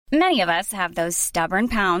Many of us have those stubborn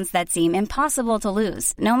pounds that seem impossible to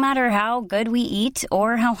lose, no matter how good we eat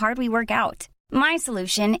or how hard we work out. My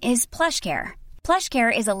solution is PlushCare.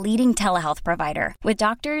 PlushCare is a leading telehealth provider with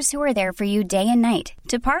doctors who are there for you day and night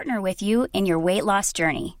to partner with you in your weight loss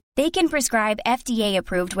journey. They can prescribe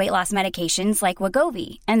FDA-approved weight loss medications like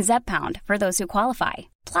Wegovy and Zepbound for those who qualify.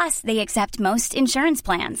 Plus, they accept most insurance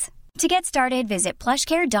plans. To get started, visit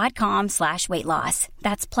plushcare.com/weightloss.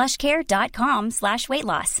 That's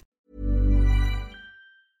plushcare.com/weightloss.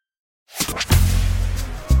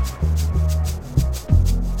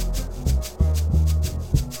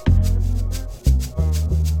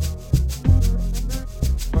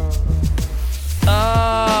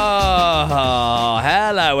 Oh,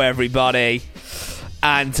 hello everybody.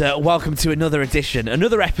 And welcome to another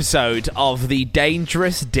episode of the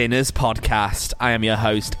Dangerous Dinners podcast. I am your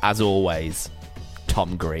host, as always,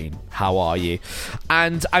 Tom Green. How are you?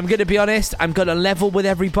 And I'm going to be honest, I'm going to level with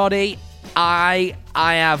everybody. I've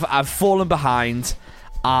fallen behind.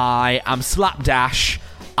 I am slapdash.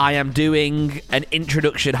 I am doing an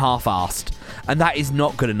introduction half-arsed. And that is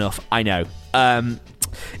not good enough, I know.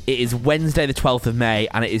 It is Wednesday the 12th of May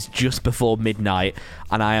and it is just before midnight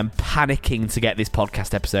and I am panicking to get this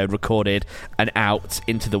podcast episode recorded and out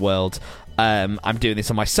into the world. I'm doing this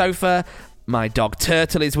on my sofa. My dog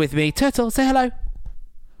Turtle is with me. Turtle, say hello.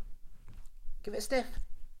 Give it a sniff.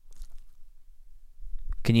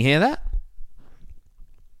 Can you hear that?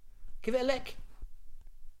 Give it a lick.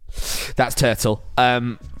 That's Turtle.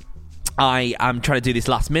 I am trying to do this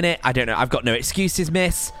last minute. I don't know. I've got no excuses,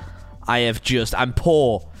 miss. I'm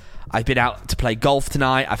poor. I've been out to play golf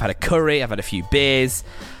tonight. I've had a curry. I've had a few beers.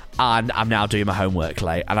 And I'm now doing my homework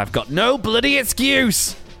late. And I've got no bloody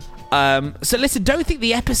excuse. So listen, don't think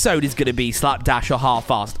the episode is going to be slapdash or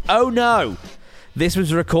half-assed. Oh, no. This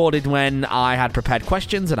was recorded when I had prepared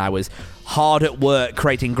questions and I was hard at work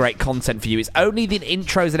creating great content for you. It's only the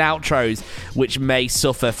intros and outros which may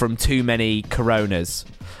suffer from too many coronas.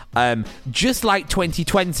 Just like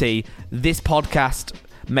 2020, this podcast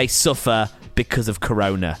may suffer because of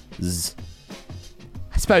coronas.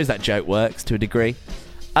 I suppose that joke works to a degree.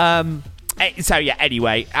 So yeah,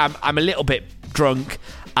 anyway, I'm a little bit drunk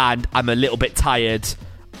and I'm a little bit tired,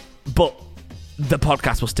 but the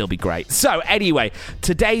podcast will still be great. So anyway,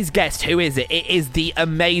 today's guest, who is it? It is the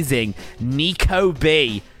amazing Nico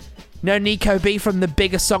B. No, Nico B from the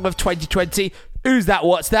biggest song of 2020. Who's that?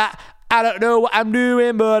 What's that? I don't know what I'm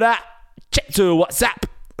doing, but I check to WhatsApp.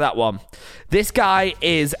 That one. This guy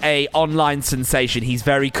is a online sensation. He's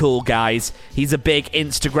very cool, guys. He's a big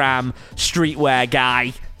Instagram streetwear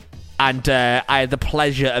guy. And I had the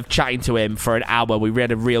pleasure of chatting to him for an hour. We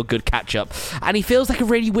had a real good catch-up. And he feels like a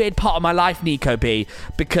really weird part of my life, Nico B.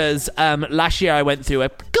 Because last year I went through a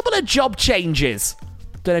couple of job changes.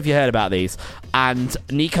 Don't know if you heard about these. And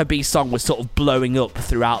Nico B's song was sort of blowing up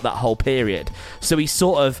throughout that whole period. So he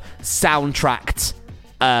sort of soundtracked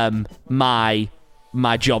my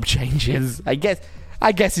job changes. I guess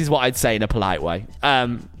is what I'd say in a polite way.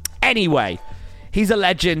 Anyway, he's a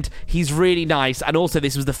legend. He's really nice. And also,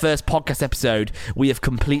 this was the first podcast episode we have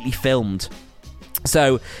completely filmed.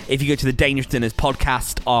 So if you go to the Dangerous Dinners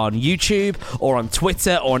podcast on YouTube or on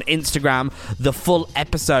Twitter or on Instagram, the full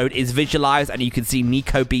episode is visualized and you can see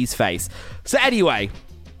Nico B's face. So anyway,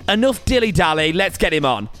 enough dilly-dally. Let's get him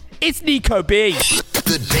on. It's Nico B.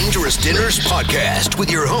 The Dangerous Dinners podcast with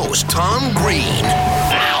your host, Tom Green.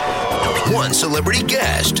 One celebrity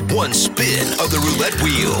guest, one spin of the roulette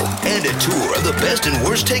wheel, and a tour of the best and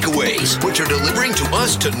worst takeaways, which are delivering to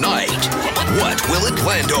us tonight. What will it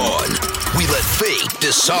land on? We let fate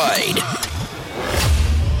decide.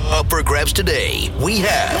 Up for grabs today, we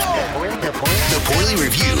have the poorly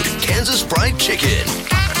reviewed Kansas Fried Chicken,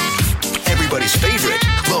 everybody's favorite,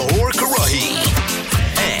 Lahore Karahi,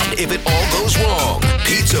 and if it all goes wrong,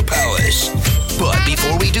 Pizza Palace. But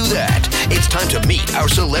before we do that, it's time to meet our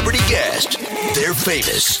celebrity guest. They're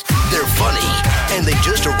famous, they're funny, and they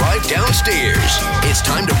just arrived downstairs. It's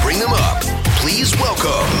time to bring them up. Please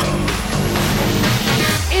welcome...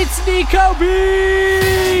 It's Nico B!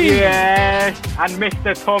 Yeah, and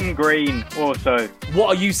Mr. Tom Green also.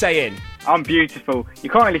 What are you saying? I'm beautiful. You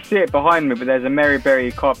can't really see it behind me, but there's a Mary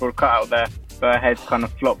Berry cardboard cutout there. But her head's kind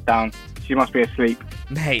of flopped down. She must be asleep.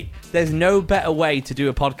 Mate, there's no better way to do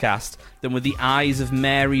a podcast than with the eyes of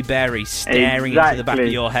Mary Berry staring into the back of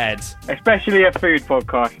your head. Especially a food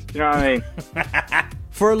podcast, you know what I mean?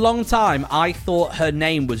 For a long time, I thought her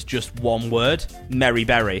name was just one word, Mary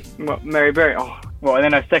Berry. What, Mary Berry? Oh, what, and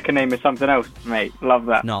then her second name is something else, mate. Love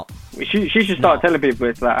that. Not. She should start telling people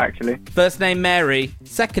it's that, actually. First name Mary,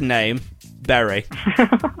 second name Berry.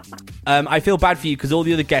 I feel bad for you because all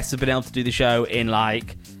the other guests have been able to do the show in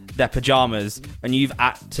like their pajamas, and you've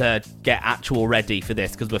had to get actual ready for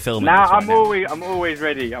this because we're filming. Now this right now. I'm always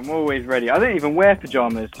ready. I'm always ready. I don't even wear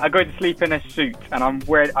pajamas. I go to sleep in a suit, and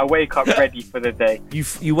I wake up ready for the day.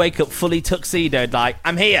 You wake up fully tuxedoed, like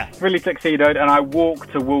I'm here. Fully tuxedoed, and I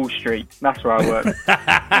walk to Wall Street. That's where I work.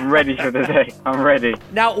 I'm ready for the day. I'm ready.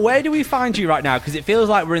 Now, where do we find you right now? Because it feels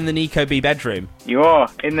like we're in the Nico B bedroom. You are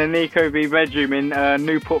in the Nico B bedroom in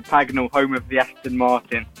Newport Pagnell, home of the Aston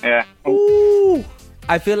Martin. Yeah. Ooh.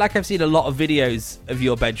 I feel like I've seen a lot of videos of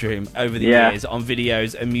your bedroom over the years on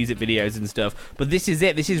videos and music videos and stuff. But this is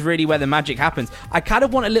it. This is really where the magic happens. I kind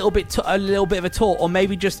of want a little bit of a tour, or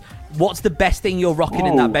maybe just what's the best thing you're rocking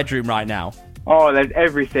in that bedroom right now? Oh, there's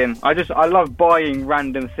everything. I love buying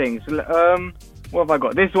random things. What have I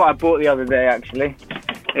got? This is what I bought the other day, actually.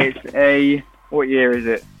 It's what year is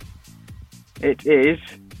it? It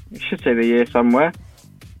should say the year somewhere.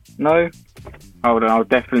 No? Hold on, I'll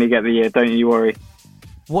definitely get the year, don't you worry.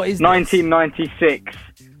 What is 1996,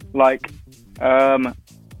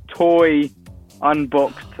 toy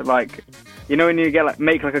unboxed, you know when you get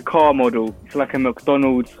make a car model. It's like a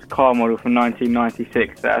McDonald's car model from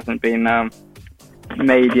 1996 that hasn't been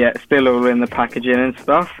made yet. Still all in the packaging and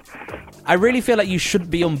stuff. I really feel like you shouldn't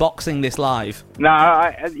be unboxing this live.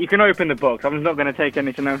 No, you can open the box. I'm just not going to take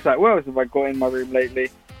anything else out. What else have I got in my room lately?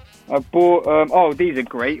 I bought. These are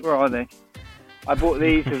great. Where are they? I bought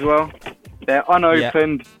these as well. They're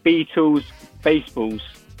unopened Beatles baseballs.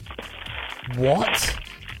 What?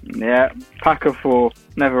 Yeah, pack of 4,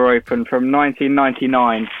 never opened, from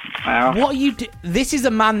 1999. What are you This is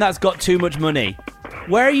a man that's got too much money.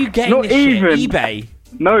 Where are you getting Not this even. shit? eBay?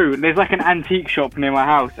 No, there's an antique shop near my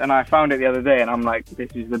house, and I found it the other day, and I'm like, this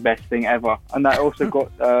is the best thing ever. And I also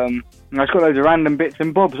got, I just got loads of random bits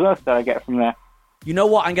and bobs that I get from there. You know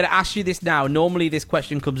what? I'm going to ask you this now. Normally this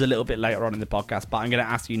question comes a little bit later on in the podcast, but I'm going to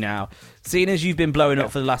ask you now. Seeing as you've been blowing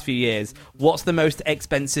up for the last few years, what's the most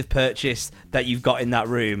expensive purchase that you've got in that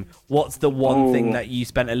room? What's the one thing that you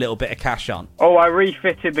spent a little bit of cash on? Oh, I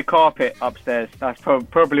refitted the carpet upstairs. That's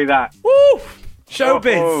probably that. Woo!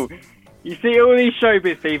 Showbiz! You see all these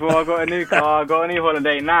showbiz people, I got a new car, I got a new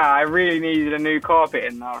holiday. Now I really needed a new carpet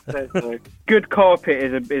in now. So good carpet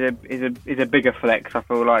is a bigger flex, I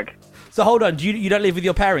feel like. So hold on, you don't live with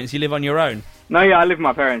your parents, you live on your own? No, yeah, I live with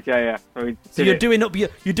my parents, yeah. So you're doing up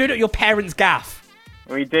your parents' gaff?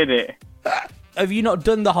 We did it. Have you not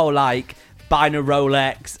done the whole, buying a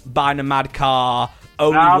Rolex, buying a mad car,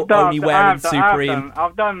 only wearing Supreme?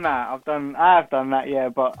 I've done that, yeah,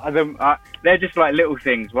 but they're just little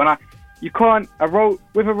things. With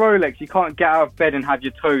a Rolex, you can't get out of bed and have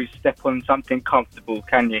your toes step on something comfortable,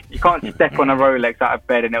 can you? You can't step on a Rolex out of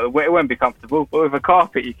bed and it won't be comfortable, but with a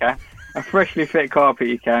carpet you can. A freshly fit carpet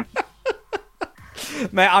you can.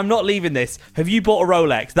 Mate, I'm not leaving this. Have you bought a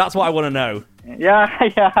Rolex? That's what I want to know. Yeah, I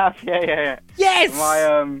have. Yeah. Yes!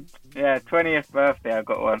 My 20th birthday I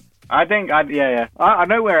got one. I think I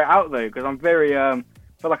don't wear it out though because I'm very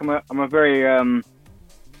feel like I'm a very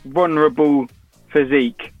vulnerable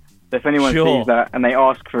physique. So if anyone sees that and they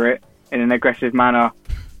ask for it in an aggressive manner,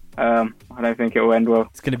 I don't think it will end well.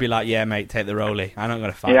 It's going to be like, yeah, mate, take the rollie. I'm not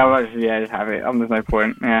going to fight. Yeah, just have it. There's no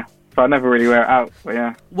point. Yeah. So I never really wear it out, but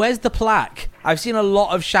yeah. Where's the plaque? I've seen a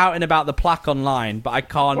lot of shouting about the plaque online, but I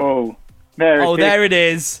can't... Oh, there it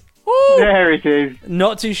is. Woo! There it is.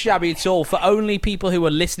 Not too shabby at all. For only people who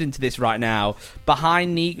are listening to this right now,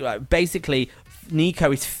 behind Nico, basically,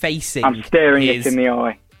 Nico is facing... I'm staring it in the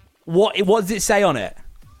eye. What does it say on it?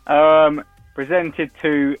 Presented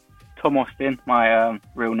to Tom Austin, my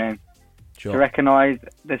real name. Sure. To recognise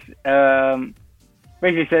this...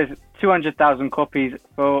 basically says 200,000 copies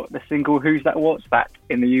for the single Who's That What's That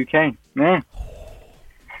in the UK. Yeah.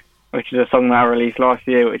 Which is a song that I released last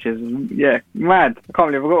year, which is, mad. I can't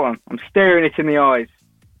believe I got one. I'm staring it in the eyes.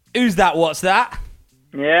 Who's That What's That?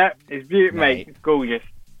 Yeah, it's beautiful, mate. It's gorgeous.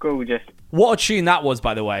 Gorgeous. What a tune that was,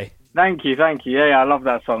 by the way. Thank you. Yeah, I love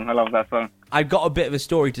that song. I've got a bit of a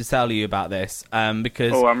story to tell you about this,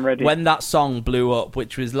 because I'm ready. When that song blew up,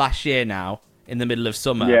 which was last year now, in the middle of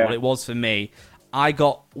summer, well, it was for me, I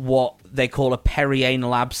got what they call a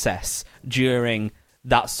perianal abscess during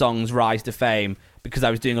that song's rise to fame because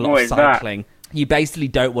I was doing a lot of cycling. You basically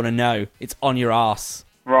don't want to know. It's on your arse.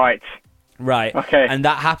 Right. Okay. And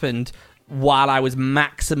that happened while I was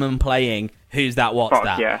maximum playing Who's That What's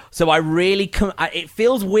That. Yeah. So I really... it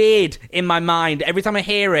feels weird in my mind. Every time I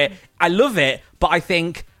hear it, I love it, but I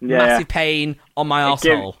think massive pain on my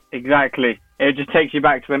arsehole. Exactly. It just takes you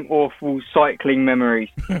back to them awful cycling memories.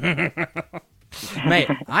 Mate,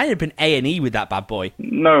 I had been A&E with that bad boy.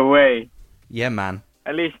 No way. Yeah, man.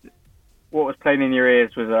 At least what was playing in your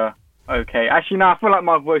ears was a okay. Actually, no, I feel like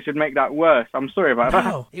my voice would make that worse. I'm sorry about that.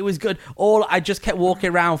 No, it was good. I just kept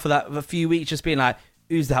walking around for a few weeks just being like,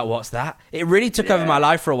 who's that, what's that? It really took over my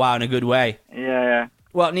life for a while in a good way. Yeah.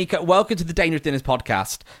 Well, Nico, welcome to the Dangerous Dinners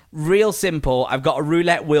podcast. Real simple. I've got a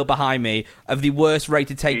roulette wheel behind me of the worst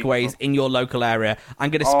rated takeaways in your local area. I'm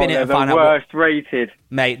going to spin it and find out. Worst rated.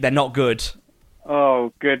 Mate, they're not good.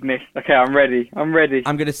 Oh, goodness. Okay, I'm ready. I'm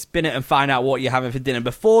going to spin it and find out what you're having for dinner.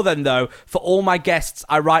 Before then, though, for all my guests,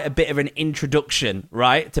 I write a bit of an introduction,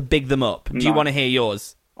 right, to big them up. Do you want to hear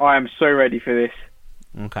yours? I am so ready for this.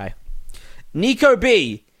 Okay. Nico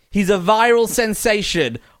B. He's a viral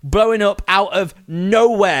sensation, blowing up out of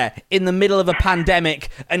nowhere in the middle of a pandemic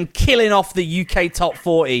and killing off the UK top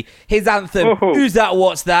 40. His anthem, Who's That,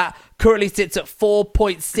 What's That, currently sits at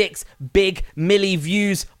 4.6 big milli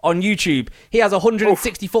views on YouTube. He has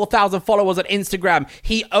 164,000 followers on Instagram.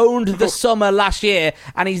 He owned the summer last year,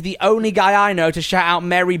 and he's the only guy I know to shout out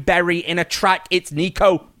Mary Berry in a track. It's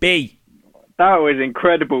Nico B. That was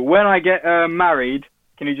incredible. When I get married,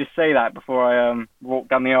 can you just say that before I walk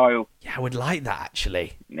down the aisle? Yeah, I would like that,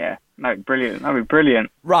 actually. Yeah, no, brilliant. That would be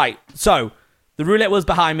brilliant. Right, so the roulette wheel's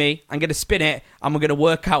behind me. I'm going to spin it, and we're going to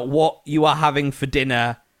work out what you are having for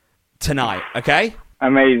dinner tonight, okay?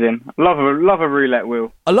 Amazing. Love a roulette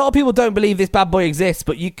wheel. A lot of people don't believe this bad boy exists,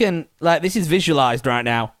 but you can, this is visualized right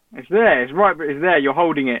now. It's there. It's right, but it's there. You're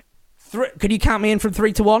holding it. Could you count me in from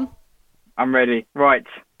 3 to 1? I'm ready. Right,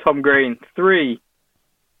 Tom Green. 3,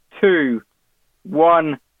 2,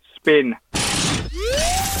 1, spin.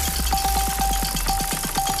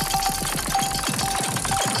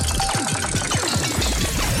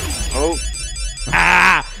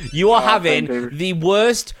 You are having the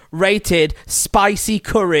worst rated spicy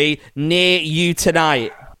curry near you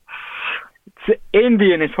tonight.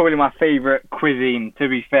 Indian is probably my favourite cuisine, to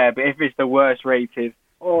be fair, but if it's the worst rated...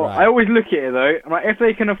 I always look at it, though. Like, if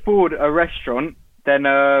they can afford a restaurant, then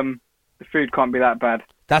the food can't be that bad.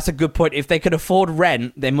 That's a good point. If they could afford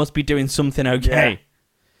rent, they must be doing something okay.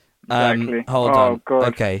 Yeah, exactly. Hold on. God.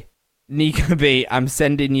 Okay. Nico B, I'm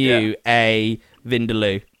sending you a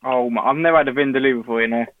Vindaloo. Oh, I've never had a Vindaloo before, you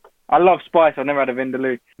know. I love spice. I've never had a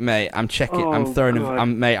Vindaloo. Mate, I'm checking. I'm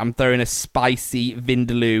throwing a spicy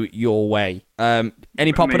Vindaloo your way.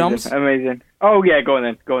 Any poppadoms? Amazing. Oh yeah, go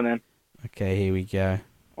on then. Okay, here we go.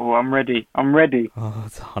 Oh, I'm ready.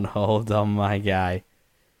 Hold on, my guy.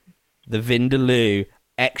 The Vindaloo,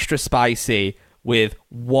 extra spicy with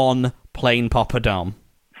 1 plain poppadom.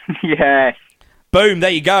 Yes. Boom! There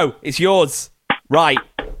you go. It's yours. Right.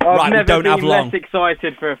 I've we don't have long. less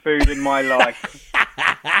excited for a food in my life.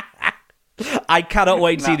 I cannot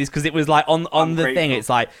wait to see this because it was like on the grateful. Thing. It's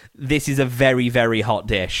like this is a very, very hot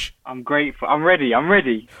dish. I'm grateful. I'm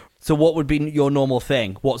ready. So, what would be your normal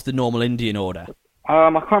thing? What's the normal Indian order? I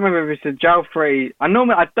can't remember if it's a jalfrezi.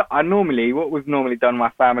 I normally what we've normally done in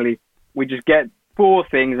my family, we just get 4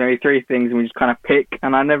 things, maybe 3 things, and we just kind of pick.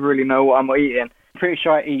 And I never really know what I'm eating. I'm pretty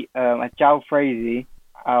sure I eat a jalfrezi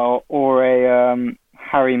or a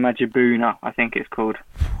Harry Majabuna, I think it's called.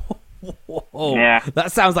 Whoa. Yeah,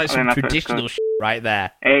 that sounds like some traditional shit right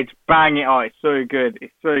there. It's banging. Oh, it's so good.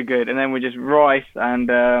 And then we just rice and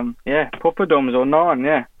poppadoms or naan.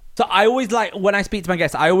 Yeah. So I always like, when I speak to my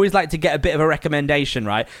guests, I always like to get a bit of a recommendation,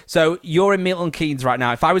 right? So you're in Milton Keynes right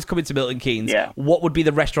now. If I was coming to Milton Keynes, what would be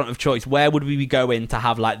the restaurant of choice? Where would we be going to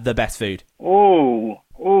have like the best food?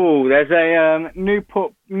 Oh, there's a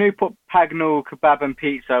Newport Pagnell Kebab and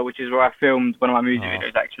Pizza, which is where I filmed one of my music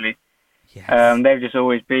videos, actually. Yes. They've just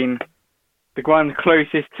always been the ones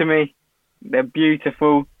closest to me. They're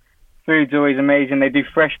beautiful. Food's always amazing. They do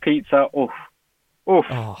fresh pizza. Oof.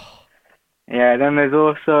 Oh. Yeah, then there's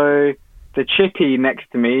also the Chippy next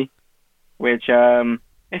to me, which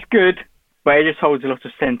it's good, but it just holds a lot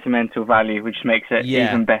of sentimental value, which makes it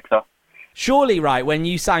even better. Surely, right, when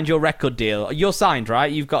you signed your record deal, you're signed,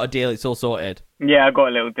 right? You've got a deal, it's all sorted. Yeah, I got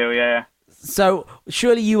a little deal, yeah. So,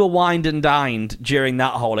 surely you were wined and dined during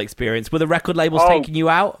that whole experience. Were the record labels taking you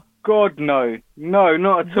out? God, no. No,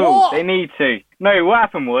 not at all. What? They need to. No, what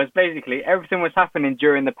happened was, basically, everything was happening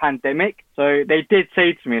during the pandemic. So they did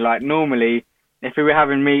say to me, like, normally, if we were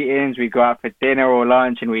having meetings, we'd go out for dinner or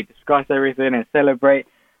lunch and we'd discuss everything and celebrate.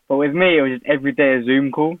 But with me, it was just every day a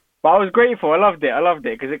Zoom call. But I was grateful. I loved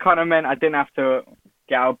it, because it kind of meant I didn't have to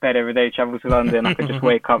get out of bed every day, travel to London. I could just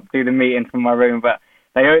wake up, do the meeting from my room. But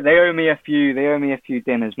they owe me a few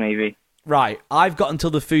dinners, maybe. Right. I've got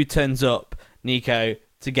until the food turns up, Nico,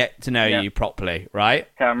 to get to know you properly, right?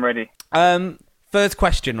 Okay, I'm ready. First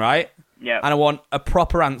question, right? Yeah. And I want a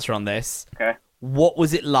proper answer on this. Okay. What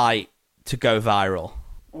was it like to go viral?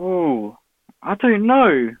 Ooh, I don't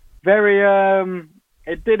know. Very,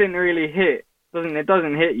 it didn't really hit. It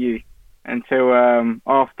doesn't hit you. until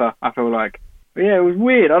after, I feel like. But yeah, it was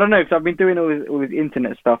weird. I don't know, because I've been doing all this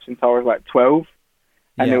internet stuff since I was like 12,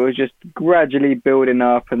 and it was just gradually building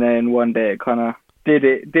up, and then one day it kind of did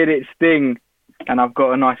its thing, and I've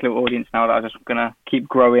got a nice little audience now that I'm just going to keep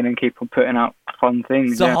growing and keep on putting out fun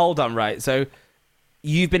things. So hold on, right? So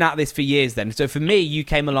you've been at this for years then. So for me, you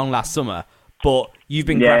came along last summer, but you've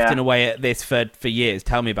been grafting away at this for years.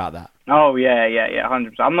 Tell me about that. Oh yeah,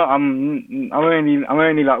 100%. I'm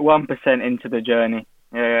only like 1% into the journey.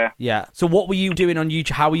 Yeah. So what were you doing on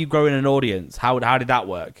YouTube? How were you growing an audience? How did that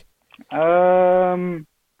work?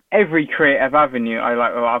 Every creative avenue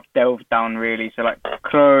I've delved down really. So like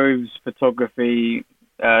clothes, photography,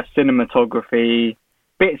 cinematography,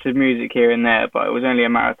 bits of music here and there. But it was only a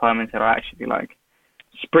matter of time until I actually like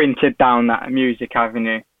sprinted down that music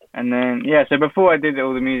avenue. And then so before I did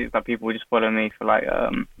all the music, that people would just follow me for like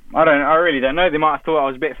I really don't know. They might have thought I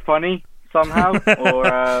was a bit funny somehow,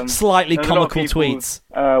 or slightly comical tweets.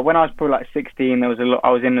 When I was probably like 16, there was a lot. I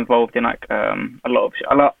was involved in like a lot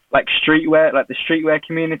like streetwear, like the streetwear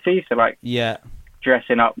community. So like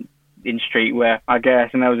dressing up in streetwear, I guess.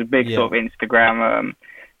 And there was a big sort of Instagram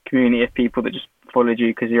community of people that just followed you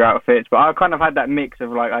because of your outfits. But I kind of had that mix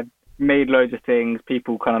of like I made loads of things.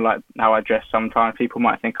 People kind of like how I dress sometimes. People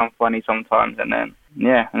might think I'm funny sometimes, and then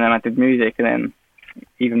I did music, and then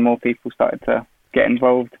even more people started to get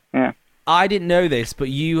involved. Yeah. I didn't know this, but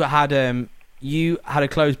you had a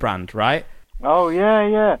clothes brand, right? Oh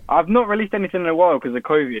yeah. I've not released anything in a while because of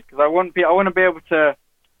COVID. Because I want to be able to.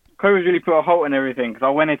 COVID really put a halt on everything. Because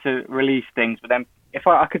I wanted to release things, but then if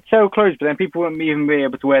I could sell clothes, but then people wouldn't even be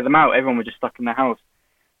able to wear them out. Everyone was just stuck in their house.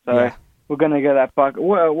 So we're gonna get that back.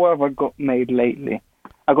 What have I got made lately?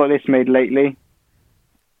 I got this made lately,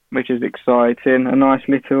 which is exciting. A nice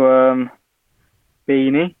little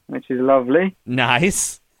beanie, which is lovely.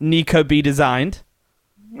 Nice. Nico B designed.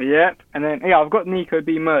 Yep. And then I've got Nico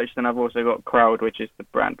B merch, and I've also got Crowd, which is the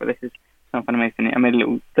brand. But this is something amazing. I made a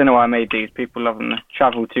little. Don't know why I made these. People love them. The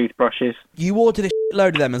travel toothbrushes. You ordered a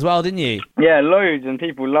load of them as well, didn't you? Yeah, loads, and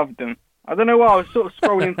people loved them. I don't know why. I was sort of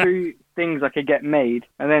scrolling through things I could get made,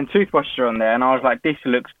 and then toothbrushes are on there, and I was like, this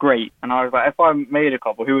looks great. And I was like, if I made a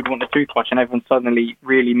couple, who would want a toothbrush? And everyone suddenly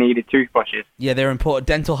really needed toothbrushes. Yeah, they're important.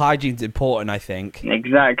 Dental hygiene's important, I think.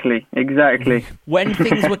 Exactly. When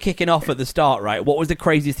things were kicking off at the start, right, what was the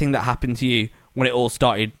craziest thing that happened to you when it all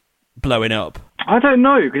started blowing up? I don't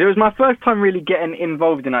know, because it was my first time really getting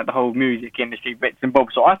involved in like the whole music industry bits and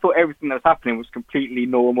bobs, so I thought everything that was happening was completely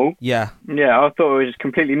normal. Yeah, I thought it was just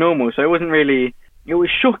completely normal, so it wasn't really... It was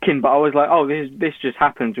shocking, but I was like, oh, this just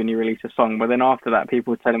happens when you release a song. But then after that,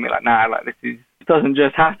 people were telling me like, nah, like this doesn't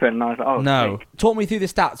just happen. And I was like, oh, no. Talk me through the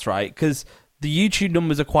stats, right? Because the YouTube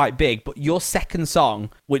numbers are quite big, but your second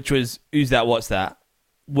song, which was Who's That, What's That,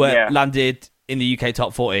 landed in the UK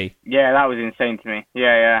top 40. Yeah, that was insane to me.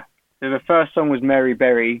 Yeah. So the first song was Mary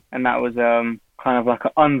Berry, and that was kind of like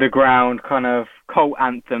an underground kind of cult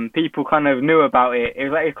anthem. People kind of knew about it. It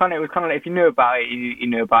was kind of like if you knew about it, you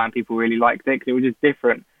knew about it, and people really liked it because it was just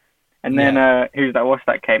different. And then Who's That, What's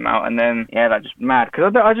That came out, and then that just mad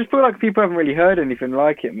because I just feel like people haven't really heard anything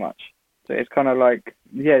like it much. So it's kind of like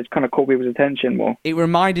it's kind of caught people's attention more. It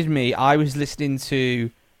reminded me. I was listening to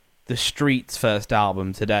the Streets' first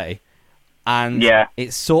album today, and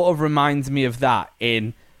it sort of reminds me of that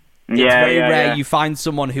in. It's very rare you find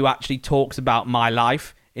someone who actually talks about my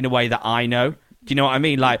life in a way that I know. Do you know what I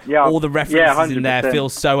mean? Like, all the references in there feel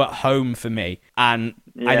so at home for me, and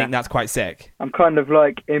I think that's quite sick. I'm kind of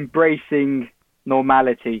like embracing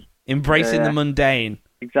normality. Embracing the mundane.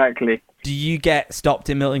 Exactly. Do you get stopped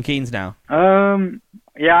in Milton Keynes now?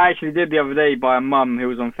 Yeah, I actually did the other day by a mum who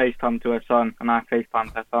was on FaceTime to her son, and I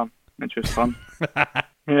FaceTimed her son, which was fun.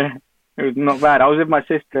 Yeah, it was not bad. I was with my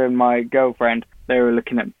sister and my girlfriend. They were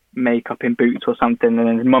looking at makeup in Boots or something, and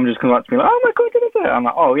then his mum just comes up to me like, oh my god, I'm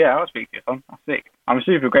like, oh yeah, I'll speak to you, son. That's sick. I'm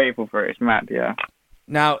super grateful for it. It's mad.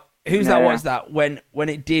 Now, Who's That, What's That, when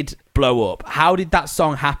it did blow up, how did that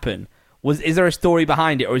song happen? Is there a story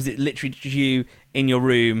behind it, or is it literally just you in your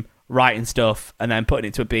room writing stuff and then putting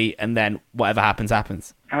it to a beat, and then whatever happens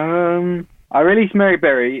I released Mary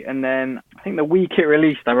Berry, and then I think the week it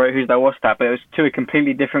released, I wrote Who's That, What's That, but it was to a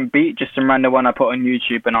completely different beat, just some random one I put on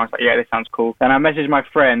YouTube, and I was like, yeah, this sounds cool. And I messaged my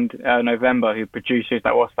friend, November, who produced Who's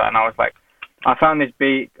That, What's That, and I was like, I found this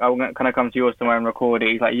beat, can I come to yours tomorrow and record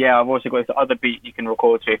it? He's like, yeah, I've also got this other beat you can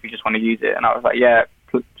record to if you just want to use it. And I was like, yeah,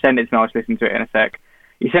 send it to me, I'll just listen to it in a sec.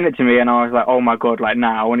 He sent it to me, and I was like, oh my god, like,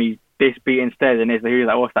 nah, I want to use this beat instead, and it's like, Who's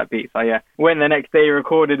That, What's That beat? So yeah, went the next day,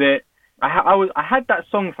 recorded it. I had that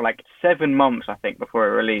song for like 7 months, I think, before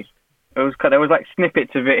it released. There was like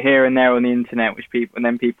snippets of it here and there on the internet, which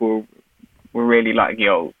people were really like,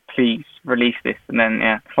 yo, please release this. And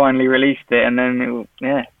then, finally released it. And then,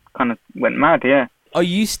 kind of went mad, yeah. Are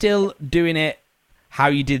you still doing it how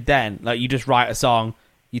you did then? Like, you just write a song,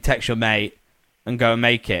 you text your mate, and go and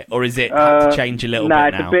make it? Or is it had to change a little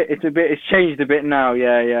bit now? It's changed a bit now,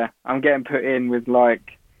 yeah. I'm getting put in with,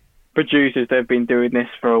 like, producers that have been doing this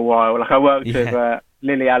for a while. Like, I worked with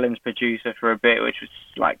Lily Allen's producer for a bit, which was,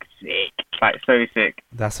 like, sick. Like, so sick.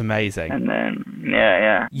 That's amazing. And then,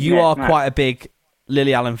 yeah. You are quite a big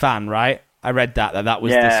Lily Allen fan, right? I read that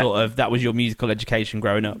was the sort of, that was your musical education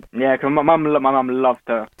growing up. Yeah, because my mum loved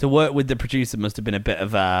her. To work with the producer must have been a bit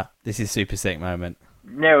of a, this is super sick moment.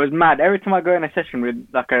 Yeah, it was mad. Every time I go in a session with,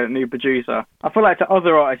 like, a new producer, I feel like to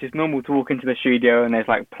other artists, it's normal to walk into the studio and there's,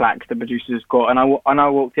 like, plaques the producer's got. And I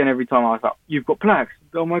walked in every time, I was like, you've got plaques?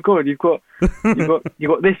 Oh, my God, you've got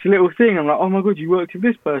this little thing. I'm like, oh, my God, you worked with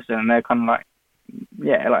this person. And they're kind of like,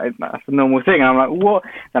 yeah, like, that's a normal thing. And I'm like, what?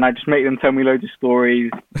 Then I just make them tell me loads of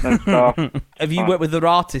stories and stuff. Have you worked with other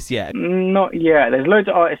artists yet? Not yet. There's loads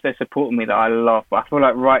of artists that support me that I love. But I feel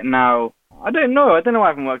like right now, I don't know. I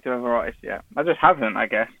haven't worked with other artists yet. I just haven't, I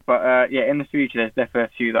guess. But in the future, there's definitely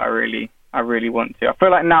a few that I really want to. I feel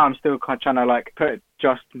like now I'm still kind of trying to, like, put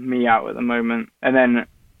just me out at the moment, and then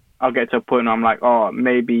I'll get to a point where I'm like, oh,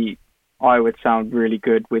 maybe I would sound really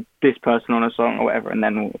good with this person on a song or whatever, and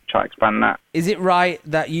then we'll try to expand that. Is it right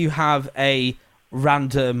that you have a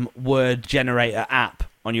random word generator app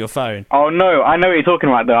on your phone? Oh no, I know what you're talking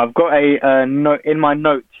about though. I've got a note in my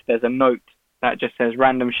notes. There's a note that just says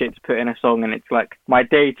random shit to put in a song, and it's like my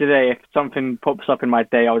day to day. If something pops up in my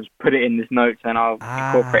day, I'll just put it in this note and I'll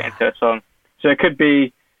incorporate it into a song. So it could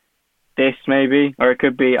be this maybe, or it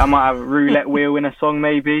could be I might have a roulette wheel in a song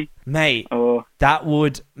maybe. Mate, that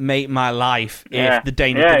would make my life if the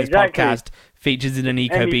Danish Dinners podcast features in an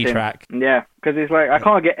Eco B track. Yeah, because it's like it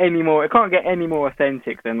can't get any more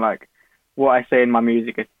authentic than like what I say in my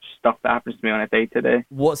music is stuff that happens to me on a day to day.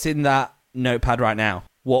 What's in that notepad right now?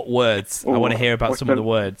 What words? I want to hear about some of the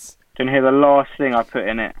words. Can you hear the last thing I put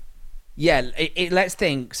in it? Yeah, let's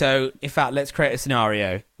think. So, in fact, let's create a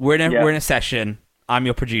scenario. We're in a session. I'm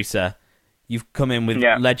your producer. You've come in with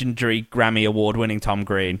legendary Grammy award-winning Tom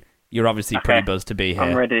Green. You're obviously pretty buzzed to be here.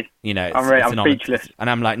 I'm ready. You know, I'm ready. I'm speechless. And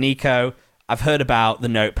I'm like, Nico, I've heard about the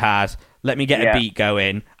notepad. Let me get a beat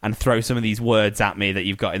going and throw some of these words at me that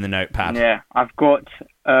you've got in the notepad. Yeah, I've got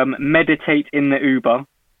meditate in the Uber.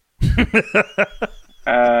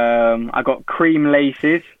 I got cream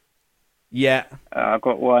laces. Yeah. I've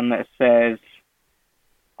got one that says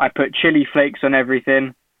I put chili flakes on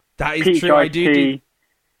everything. That is true. I do.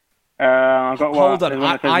 I've got Hold on.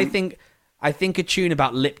 I think a tune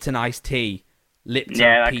about Lipton iced tea,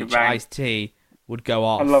 Lipton peach iced tea would go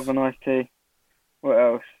off. I love an iced tea. What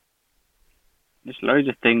else? Just loads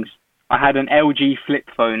of things. I had an LG flip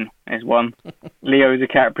phone as one. Leo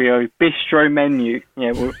DiCaprio. Bistro menu.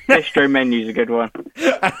 Yeah, well, Bistro menu's a good one.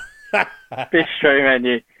 Bistro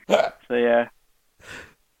menu. So, yeah.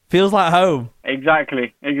 Feels like home.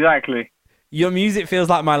 Exactly. Your music feels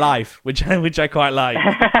like my life, which I quite like.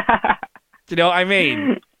 Do you know what I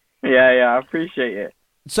mean? Yeah, I appreciate it.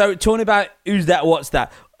 So, talking about who's that, what's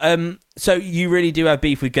that? So you really do have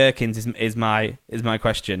beef with gherkins? Is my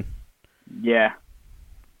question. Yeah.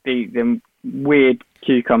 The weird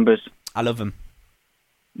cucumbers. I love them.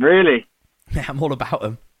 Really? Yeah, I'm all about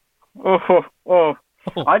them. It's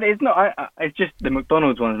just the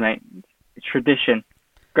McDonald's ones, mate. It's tradition.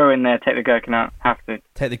 Go in there, take the gherkin out. Have to.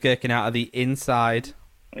 Take the gherkin out of the inside.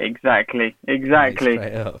 Exactly.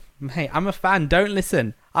 Straight up. Mate, I'm a fan. Don't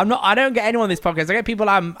listen. I don't get anyone on this podcast. I get people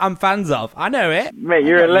I'm fans of. I know it. Mate,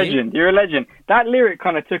 you're a legend. You're a legend. That lyric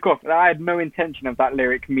kind of took off. I had no intention of that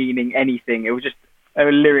lyric meaning anything. It was just a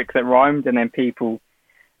lyric that rhymed, and then people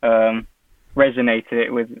resonated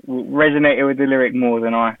with the lyric more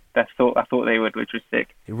than I thought they would, which was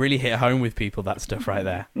sick. It really hit home with people, that stuff right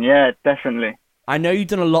there. Yeah, definitely. I know you've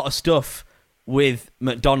done a lot of stuff with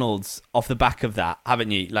McDonald's off the back of that,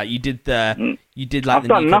 haven't you? Like I've done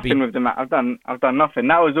nothing with them. I've done nothing.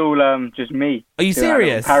 That was all just me. Are you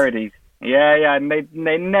serious? Parodies. Yeah. And they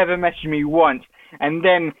never messaged me once. And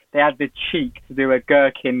then they had the cheek to do a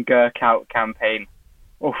gherkin gherk out campaign.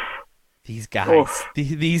 Oof. These guys.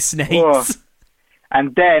 These snakes. Oof.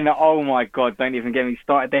 And then, oh my God, don't even get me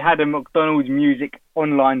started. They had a McDonald's music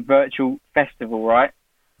online virtual festival, right?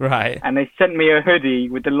 Right. And they sent me a hoodie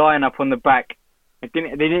with the lineup on the back. They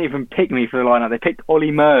didn't even pick me for the lineup. They picked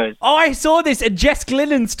Ollie Murs. Oh, I saw this and Jess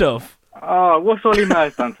Glynn and stuff. Oh, what's Ollie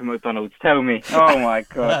Murs done for McDonald's? Tell me. Oh my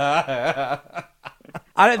God.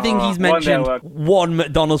 I don't think he's mentioned one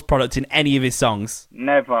McDonald's product in any of his songs.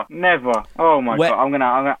 Never. Oh my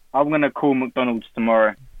God. I'm gonna call McDonald's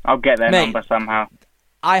tomorrow. I'll get their number somehow.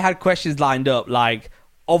 I had questions lined up like,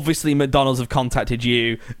 obviously McDonald's have contacted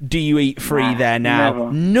you. Do you eat free there now?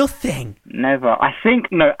 Never. Nothing. Never. I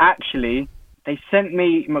think, no, actually, they sent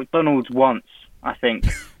me McDonald's once, I think.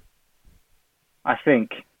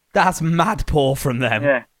 That's mad poor from them.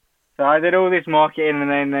 Yeah. So I did all this marketing and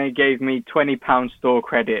then they gave me £20 store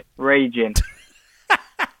credit. Raging.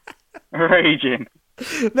 Raging.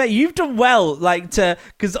 Mate, you've done well,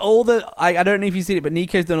 because all I don't know if you've seen it, but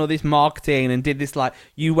Nico's done all this marketing and did this,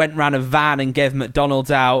 you went round a van and gave McDonald's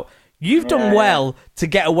out. You've done well to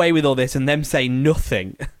get away with all this and them say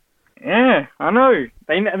nothing. Yeah, I know.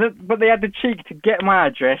 But they had the cheek to get my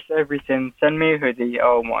address, everything, send me a hoodie.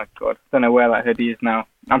 Oh my God, I don't know where that hoodie is now.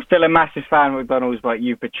 I'm still a massive fan of McDonald's, but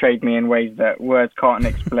you've betrayed me in ways that words can't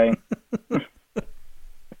explain.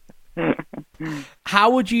 How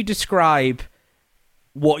would you describe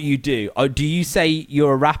what you do? Or do you say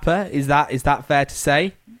you're a rapper? Is that fair to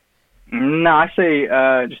say? No, I say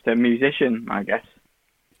just a musician, I guess.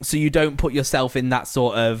 So you don't put yourself in that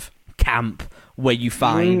sort of camp where you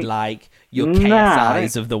find your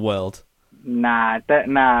KSIs of the world? Nah.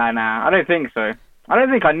 I don't think so. I don't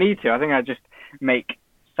think I need to. I think I just make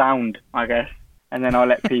sound, I guess, and then I'll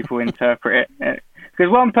let people interpret it.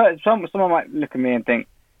 Because someone might look at me and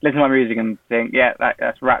listen to my music and think, yeah,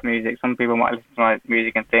 that's rap music. Some people might listen to my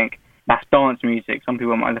music and think that's dance music. Some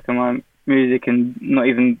people might look at my music and not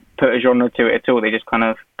even put a genre to it at all. They just kind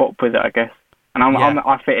of bop with it, I guess. And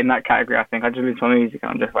I fit in that category, I think. I just listen to my music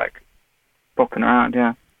and I'm just bopping around,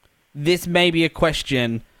 yeah. This may be a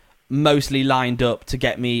question mostly lined up to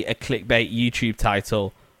get me a clickbait YouTube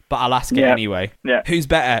title, but I'll ask it anyway. Yeah. Who's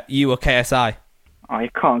better, you or KSI? Oh, you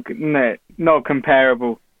can't. No, not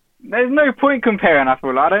comparable. There's no point comparing, I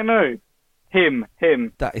feel. I don't know. Him.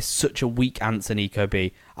 That is such a weak answer, Nico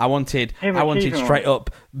B. I wanted Him straight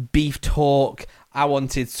up beef talk. I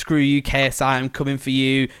wanted screw you, KSI, I'm coming for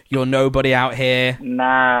you. You're nobody out here.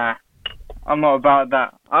 Nah, I'm not about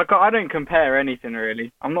that. I don't compare anything,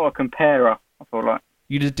 really. I'm not a comparer, I feel like.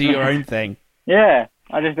 You just do your own thing. Yeah,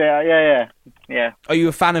 I just yeah. Are you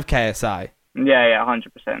a fan of KSI? Yeah,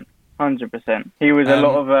 100%. 100%. He was a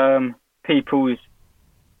lot of people's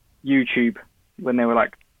YouTube when they were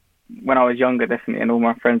when I was younger, definitely, and all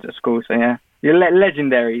my friends at school, so yeah. You're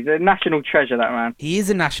legendary. He's a national treasure, that man. He is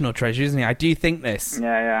a national treasure, isn't he? I do think this.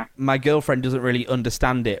 Yeah. My girlfriend doesn't really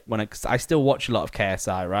understand it cause I still watch a lot of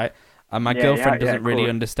KSI, right? And my girlfriend doesn't really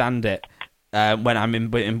understand it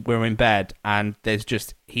when we're in bed, and he's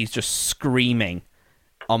just screaming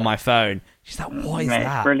on my phone. She's like, "What is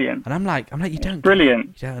that?" Brilliant. And I'm like, you don't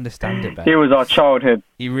brilliant. You don't understand it, babe. He was our childhood.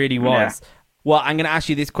 He really was. Yeah. Well, I'm going to ask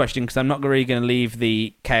you this question because I'm not really going to leave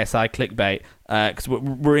the KSI clickbait because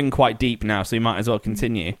we're in quite deep now, so we might as well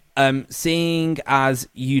continue. Seeing as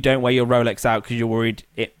you don't wear your Rolex out because you're worried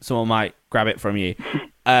someone might grab it from you,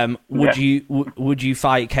 would you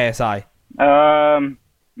fight KSI?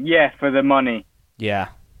 Yeah, for the money. Yeah.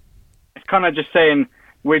 It's kind of just saying,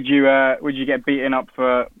 would you get beaten up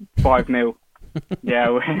for 5 mil?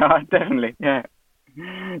 Yeah, definitely. Yeah.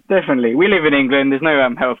 Definitely. We live in England. There's no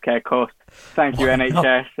healthcare cost. Thank you,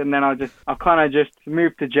 NHS. And then I'll kind of just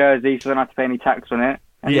move to Jersey so I don't have to pay any tax on it.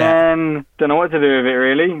 And then don't know what to do with it,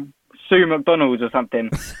 really. Sue McDonald's or something.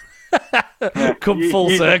 Yeah. Come full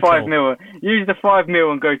circle. Use the 5 mil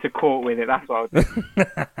and go to court with it. That's what I'll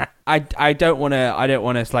do. I don't want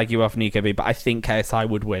to slag you off, Nico B, but I think KSI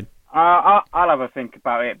would win. I'll have a think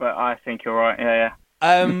about it, but I think you're right. Yeah.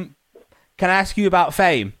 Can I ask you about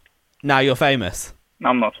fame? Now you're famous.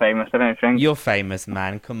 I'm not famous, I don't think. You're famous,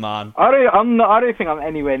 man. Come on. I don't think I'm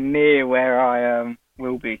anywhere near where I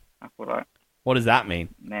will be. I feel like. What does that mean?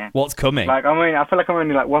 Nah. What's coming? I feel like I'm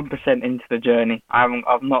only 1% into the journey. I'm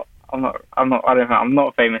not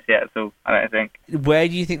famous yet at all. I don't think. Where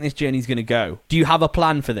do you think this journey's going to go? Do you have a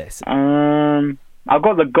plan for this? I've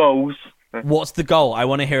got the goals. What's the goal? I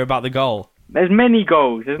want to hear about the goal. There's many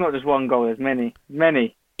goals. There's not just one goal. There's many.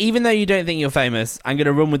 Even though you don't think you're famous, I'm going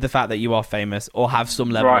to run with the fact that you are famous or have some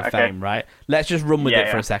level of fame, right? Let's just run with it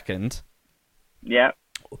for a second. Yeah.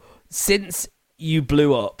 Since you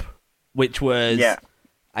blew up, which was,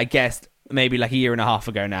 I guess, maybe a year and a half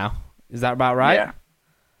ago now. Is that about right?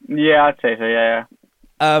 Yeah, I'd say so,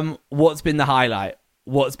 yeah. What's been the highlight?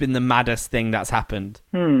 What's been the maddest thing that's happened?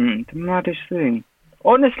 The maddest thing?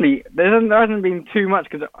 Honestly, there hasn't been too much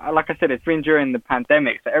because, like I said, it's been during the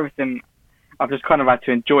pandemic, so everything... I've just kind of had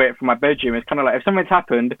to enjoy it from my bedroom. It's kind of if something's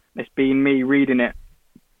happened, it's been me reading it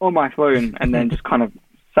on my phone and then just kind of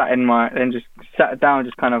sat down,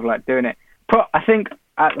 just kind of doing it. But I think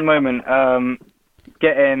at the moment,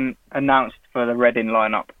 getting announced for the Reading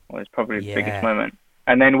lineup was probably the biggest moment.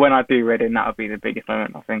 And then when I do Reading, that'll be the biggest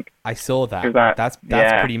moment, I think. I saw that. 'Cause That's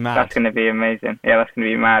pretty mad. That's going to be amazing. Yeah, that's going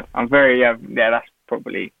to be mad. I'm very, that's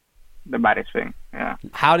probably the maddest thing. Yeah.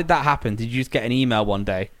 How did that happen? Did you just get an email one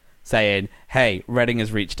day saying, "Hey, Reading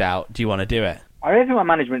has reached out. Do you want to do it?" I don't think my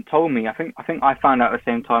management told me. I think I found out at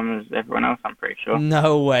the same time as everyone else. I'm pretty sure.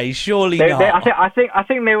 No way, surely not. I think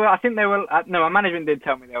they were. No, my management did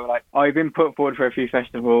tell me. They were like, "Oh, you've been put forward for a few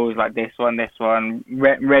festivals, like this one.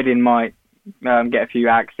 Reading might get a few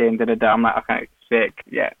acts in." Da da da. I'm like, okay, sick,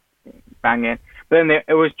 yeah, banging. But then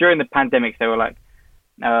it was during the pandemic. So they were like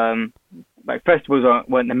festivals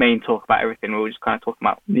weren't the main talk about everything. We were just kind of talking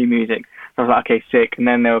about new music. So I was like, okay, sick. And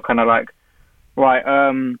then they were kind of like, right,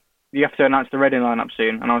 you have to announce the Reading lineup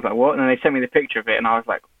soon. And I was like, what? And then they sent me the picture of it, and I was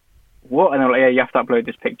like, what? And they were like, yeah, you have to upload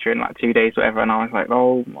this picture in like 2 days, whatever. And I was like,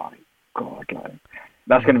 oh my god, like,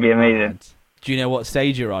 that's going to be amazing. Do you know what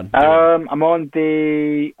stage you're on? I'm on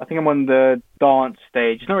the dance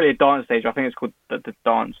stage. It's not really a dance stage. I think it's called the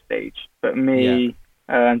dance stage. But me,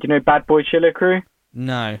 do you know Bad Boy Chiller Crew?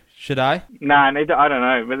 No. Should I? Nah, I don't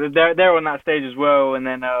know. But they're on that stage as well. And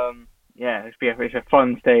then it's a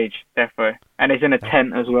fun stage, definitely. And it's in a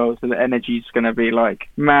tent as well, so the energy's going to be like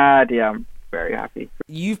mad. Yeah, I'm very happy.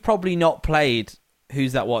 You've probably not played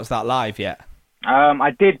Who's That What's That live yet.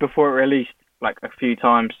 I did before it released like a few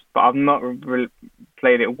times, but I've not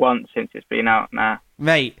played it once since it's been out now.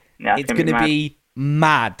 Mate, it's going to be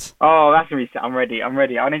mad. Oh, that's going to be... I'm ready.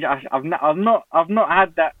 I've not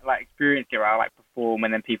had that like experience where I like perform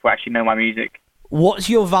and then people actually know my music.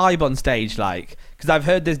 What's your vibe on stage like? Because I've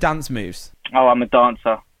heard there's dance moves. Oh, I'm a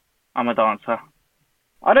dancer. I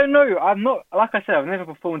don't know. I'm not, like I said, I've never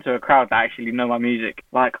performed to a crowd that actually know my music.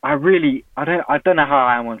 Like, I don't know how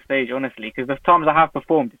I am on stage, honestly, because the times I have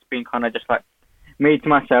performed, it's been kind of just like me to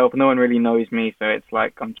myself. No one really knows me, so it's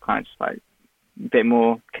like I'm kind of just like a bit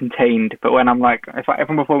more contained. But when I'm like, if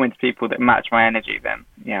I'm performing to people that match my energy, then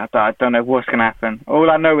yeah, I don't know what's gonna happen.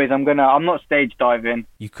 All I know is I'm not stage diving.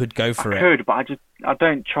 You could go for it. I could, but I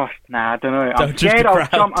don't trust. Nah, I don't know. I'm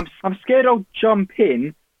scared I'll jump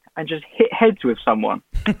in and just hit heads with someone.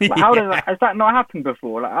 Like, how has that not happened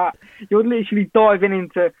before? Like, you're literally diving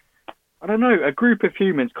into, I don't know, a group of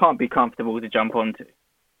humans can't be comfortable to jump onto.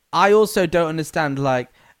 I also don't understand, like,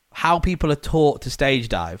 how people are taught to stage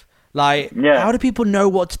dive. Like, how do people know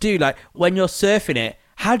what to do? Like, when you're surfing it,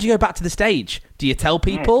 how do you go back to the stage? Do you tell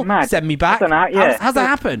people, send me back? How's that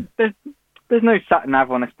happen? There's no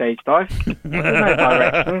sat-nav on a stage dive. There's no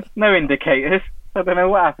directions, no indicators. I don't know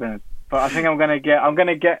what happens. But I think I'm gonna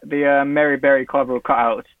get the Mary Berry cardboard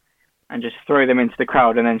cutouts and just throw them into the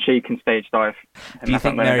crowd, and then she can stage dive. Do you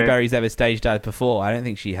think Mary Berry's ever stage dived before? I don't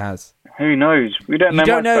think she has. Who knows? We don't know much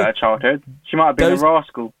about her childhood. She might have been a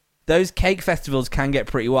rascal. Those cake festivals can get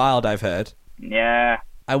pretty wild, I've heard. Yeah.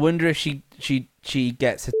 I wonder if she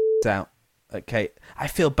gets her out at cake. I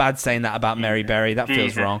feel bad saying that about Mary Berry. That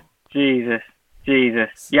feels wrong. Jesus.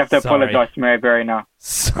 You have to apologise to Mary Berry now.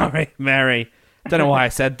 Sorry, Mary. Don't know why I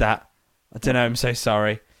said that. I don't know. I'm so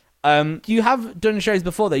sorry. You have done shows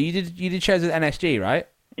before, though. You did shows with NSG, right?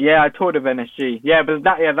 Yeah, I toured with NSG. Yeah, but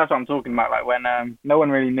that's what I'm talking about. Like when no one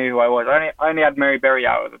really knew who I was. I only had Mary Berry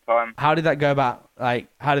out at the time. How did that go about? Like,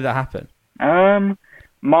 how did that happen?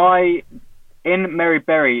 In Mary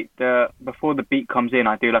Berry, before the beat comes in,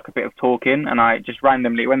 I do like a bit of talking, and I just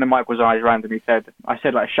randomly, when the mic was on, I randomly said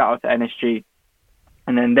like shout out to NSG,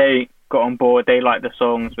 and then they got on board. They liked the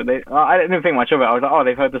songs, but I didn't think much of it. I was like, oh,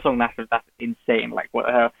 they've heard the song. That's insane. Like, what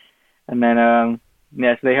the hell? And then so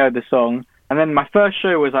they heard the song. And then my first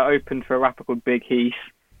show was I opened for a rapper called Big Heath.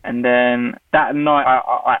 And then that night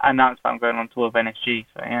I announced that I'm going on tour with NSG.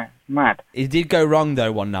 So yeah, mad. It did go wrong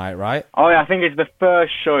though one night, right? Oh yeah, I think it's the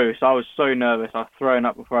first show. So I was so nervous. I was throwing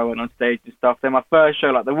up before I went on stage and stuff. Then my first show,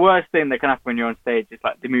 like the worst thing that can happen when you're on stage is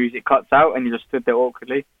like the music cuts out and you just stood there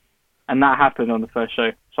awkwardly. And that happened on the first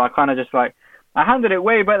show. So I kind of just like, I handled it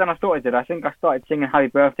way better than I thought I did. I think I started singing Happy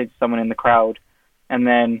Birthday to someone in the crowd. And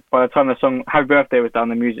then by the time the song Happy Birthday was done,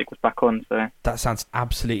 the music was back on. So that sounds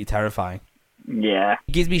absolutely terrifying. Yeah.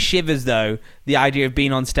 It gives me shivers, though, the idea of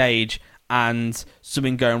being on stage and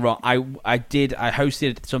something going wrong. I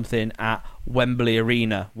hosted something at Wembley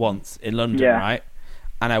Arena once in London, right?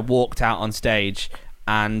 And I walked out on stage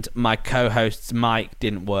and my co-host's mic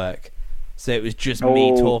didn't work. So it was just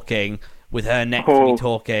me talking with her next to me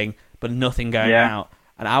talking, but nothing going out.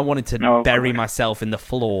 And I wanted to bury myself in the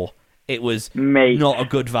floor. It was not a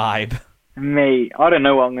good vibe. Mate, I don't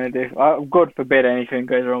know what I'm going to do. God forbid anything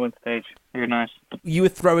goes wrong on stage. Who knows? You were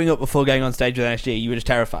throwing up before going on stage with NSG. You were just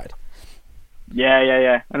terrified.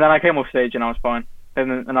 Yeah. And then I came off stage and I was fine.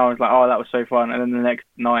 And I was like, oh, that was so fun. And then the next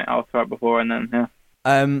night I'll throw up before and then,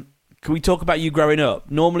 can we talk about you growing up?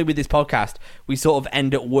 Normally with this podcast, we sort of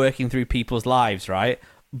end up working through people's lives, right?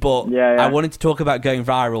 But Yeah. I wanted to talk about going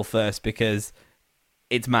viral first because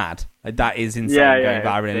it's mad. Like, that is insane, going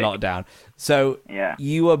viral in lockdown. So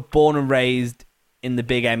you were born and raised in the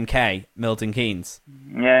big MK, Milton Keynes.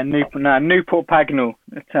 Yeah, Newport Pagnell,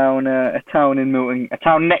 a town in Milton, a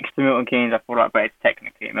town next to Milton Keynes. I feel like, but it's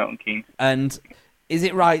technically Milton Keynes. And is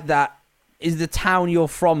it right that is the town you're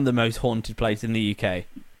from the most haunted place in the UK?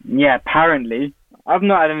 Yeah, apparently. I've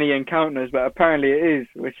not had any encounters, but apparently it is,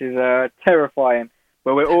 which is terrifying.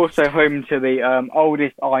 But we're also home to the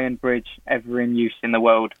oldest iron bridge ever in use in the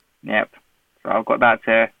world. Yep. So I've got that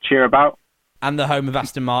to cheer about. And the home of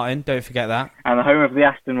Aston Martin, don't forget that. And the home of the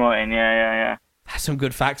Aston Martin, yeah. That's some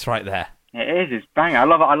good facts right there. It is, it's bang. I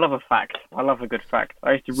love a fact. I love a good fact.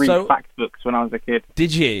 I used to read fact books when I was a kid.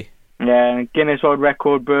 Did you? Yeah, Guinness World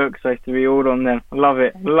Record books. I used to read all on them. Love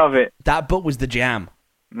it. That book was the jam.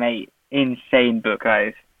 Mate, insane book,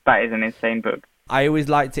 guys. That is an insane book. I always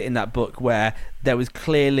liked it in that book where there was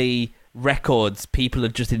clearly records people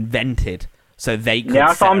had just invented so they could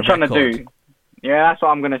that's set what I'm a trying record. to do. Yeah, that's what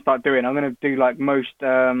I'm going to start doing. I'm going to do like most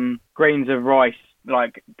grains of rice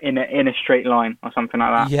like in a straight line or something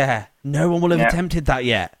like that. Yeah, no one will have attempted that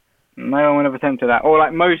yet. No one will have attempted that. Or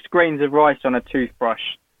like most grains of rice on a toothbrush.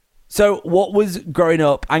 So what was growing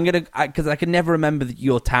up? Because I can never remember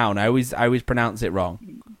your town. I always pronounce it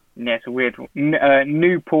wrong. Yeah, it's a weird one.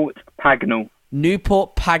 Newport Pagnell.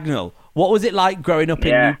 Newport Pagnell. What was it like growing up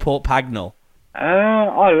in Newport Pagnell?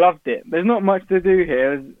 I loved it. There's not much to do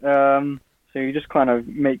here, so you just kind of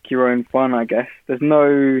make your own fun, I guess. There's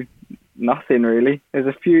nothing really.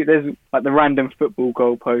 There's like the random football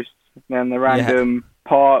goalposts, and then the random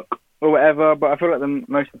park or whatever. But I feel like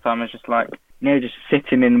most of the time it's just like just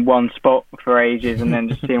sitting in one spot for ages and then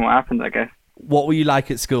just seeing what happens, I guess. What were you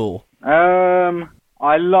like at school?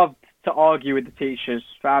 I loved to argue with the teachers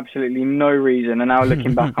for absolutely no reason, and now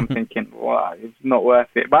looking back I'm thinking, wow, it's not worth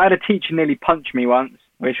it. But I had a teacher nearly punch me once,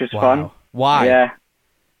 which was fun. Why? Yeah.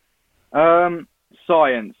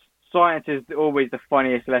 Science is always the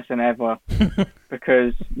funniest lesson ever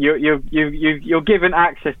because you're given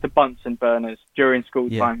access to Bunsen burners during school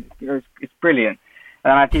time. It's brilliant.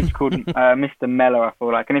 And I had a teacher called Mr. Meller, I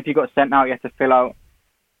feel like, and if you got sent out you had to fill out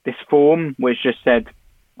this form which just said,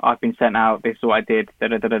 I've been sent out, this is what I did,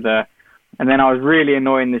 da-da-da-da-da. And then I was really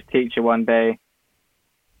annoying this teacher one day,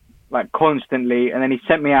 like constantly, and then he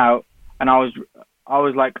sent me out, and I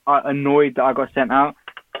was like annoyed that I got sent out.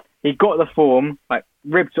 He got the form, like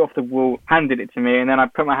ripped it off the wall, handed it to me, and then I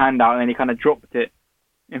put my hand out, and then he kind of dropped it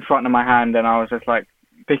in front of my hand, and I was just like,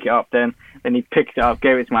 pick it up then. Then he picked it up,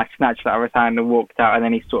 gave it to me, I snatched it out of his hand and walked out, and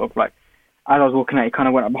then he sort of like, as I was walking out, he kind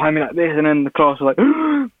of went up behind me like this, and then the class was like,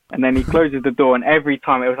 and then he closes the door, and every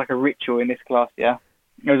time it was like a ritual in this class, It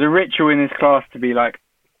was a ritual in this class to be like,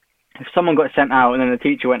 if someone got sent out and then the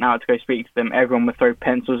teacher went out to go speak to them, everyone would throw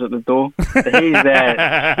pencils at the door. So he's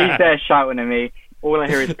there shouting at me. All I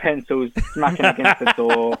hear is pencils smacking against the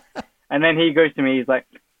door. And then he goes to me, he's like,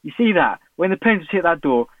 you see that? When the pencils hit that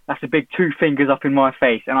door, that's a big 2 fingers up in my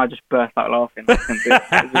face. And I just burst out laughing. I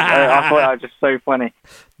thought that was just so funny.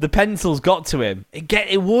 The pencils got to him.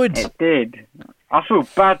 It would. It did. I feel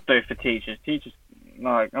bad, though, for teachers. Teachers,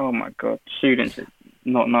 like, oh, my God. Students are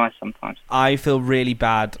not nice sometimes. I feel really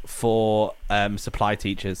bad for supply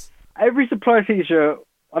teachers. Every supply teacher,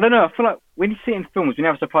 I don't know, I feel like when you see it in films, when you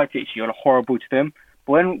have a supply teacher, you're horrible to them.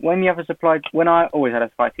 But when you have when I always had a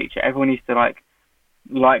supply teacher, everyone used to,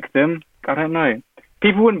 like them. I don't know.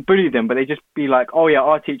 People wouldn't bully them, but they'd just be like, oh, yeah,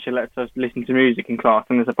 our teacher lets us listen to music in class.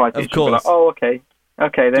 And the supply teacher would be like, oh, okay.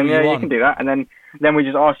 Okay, then you can do that. And then we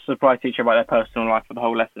just ask the supply teacher about their personal life for the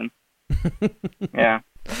whole lesson. Yeah.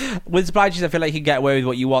 With supply teachers, I feel like you can get away with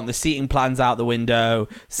what you want. The seating plan's out the window.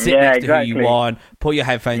 Sit next to who you want. Put your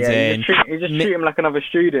headphones in. You just treat him like another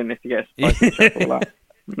student if you get a supply teacher. All that.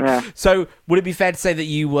 Yeah. So, would it be fair to say that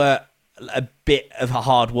you were a bit of a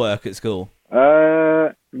hard work at school?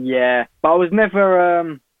 Yeah, but I was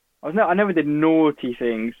never. I never did naughty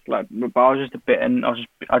things. But I was just a bit, and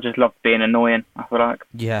I just loved being annoying. I feel like.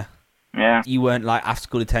 Yeah. Yeah. You weren't like after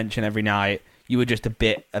school detention every night. You were just a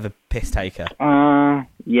bit of a piss taker.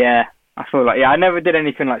 Yeah. I feel like I never did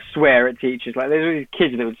anything like swear at teachers. Like there's all these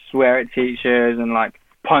kids that would swear at teachers and like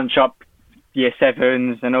punch up year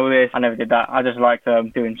 7s and all this. I never did that. I just liked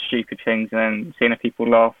doing stupid things and then seeing if people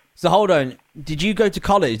laugh. So hold on, did you go to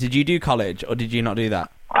college? Did you do college or did you not do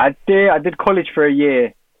that? I did college for a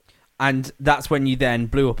year. And that's when you then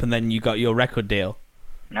blew up and then you got your record deal?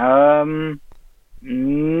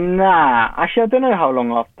 Nah, actually, I don't know how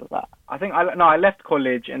long after that. I think I left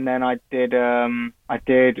college and then I did all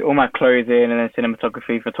my clothing and then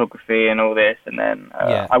cinematography, photography, and all this, and then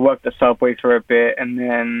I worked at Subway for a bit, and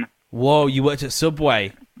then. Whoa, you worked at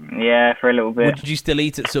Subway? Yeah, for a little bit. Well, did you still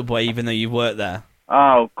eat at Subway even though you worked there?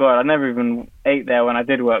 Oh god, I never even ate there when I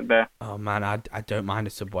did work there. Oh man, I don't mind a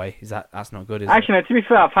Subway. That's not good, is Actually, no, to be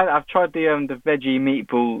fair, I've tried the veggie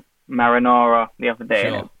meatball marinara the other day,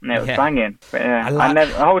 Sure. and it was banging. But yeah,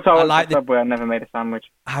 the whole time I was at Subway, I never made a sandwich.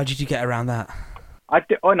 How did you get around that?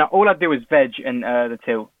 All I do was veg and the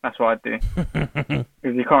till. That's what I do.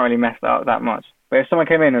 Because you can't really mess that up that much. But if someone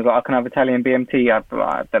came in and was like, I can have Italian BMT, I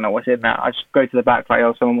don't know what's in that. I just go to the back like,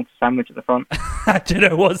 oh, someone wants a sandwich at the front. I don't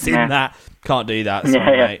know what's in that. Can't do that.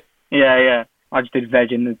 Sorry, mate. Yeah. I just did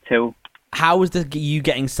veg in the till. How was you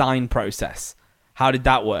getting signed process? How did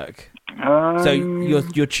that work? So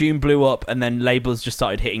your tune blew up and then labels just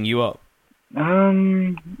started hitting you up?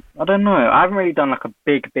 I don't know. I haven't really done like a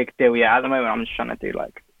big deal yet. At the moment, I'm just trying to do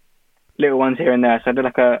like little ones here and there. So I did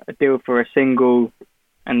like a deal for a single,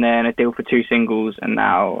 and then a deal for 2 singles, and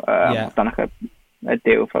now I've done like a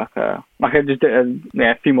deal for I just did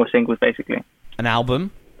a few more singles basically. An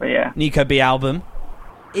album? But yeah, Nico B album.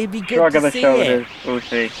 It'd be good Shrug to of the see shoulders.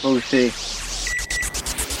 it. We'll see.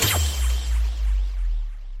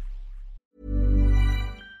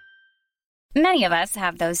 Many of us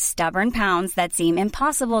have those stubborn pounds that seem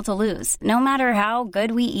impossible to lose, no matter how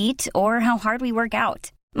good we eat or how hard we work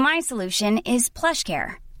out. My solution is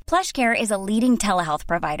PlushCare. PlushCare is a leading telehealth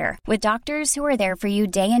provider with doctors who are there for you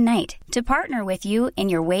day and night to partner with you in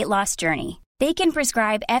your weight loss journey. They can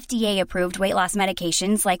prescribe FDA-approved weight loss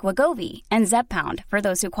medications like Wegovy and Zepbound for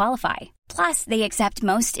those who qualify. Plus, they accept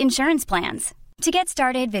most insurance plans. To get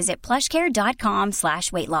started, visit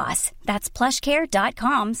plushcare.com/weightloss. That's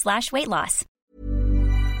plushcare.com/weightloss.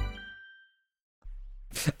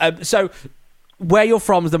 So, where you're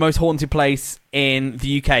from is the most haunted place in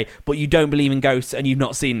the UK, but you don't believe in ghosts and you've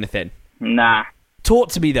not seen anything. Nah. Talk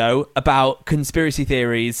to me, though, about conspiracy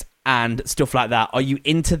theories and stuff like that. Are you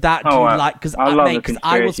into that? Do you like? Because I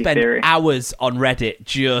will spend hours on Reddit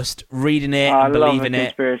just reading it and believing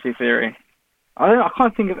it. Conspiracy theory. I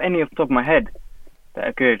can't think of any off the top of my head that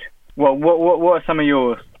are good. What are some of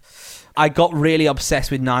yours? I got really obsessed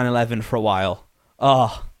with 9/11 for a while.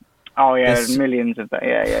 Oh yeah, there's millions of that.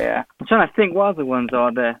 Yeah. I'm trying to think what other ones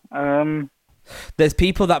are there. There's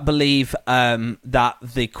people that believe that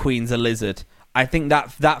the Queen's a lizard. I think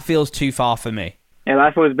that feels too far for me. Yeah,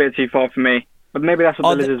 that feels a bit too far for me. But maybe that's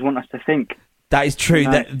what the lizards want us to think. That is true.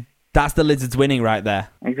 That's the lizards winning right there.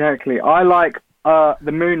 Exactly. I like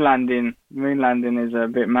the moon landing. Moon landing is a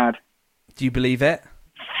bit mad. Do you believe it?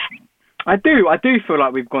 I do feel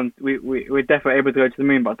like we're definitely able to go to the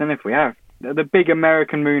moon, but I don't know if we have. The big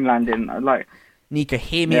American moon landing, like... Nika,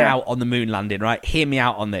 hear me out on the moon landing, right? Hear me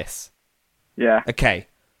out on this. Yeah. Okay.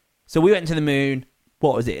 So we went to the moon,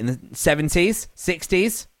 what was it, in the 70s?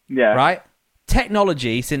 60s? Yeah. Right?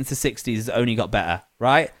 Technology since the 60s has only got better,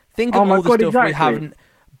 right? Think of all the stuff we haven't...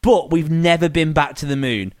 But we've never been back to the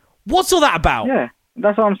moon. What's all that about? Yeah,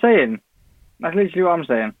 that's what I'm saying. That's literally what I'm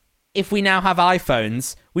saying. If we now have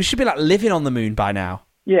iPhones, we should be like living on the moon by now.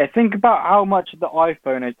 Yeah, think about how much the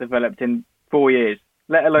iPhone has developed in 4 years,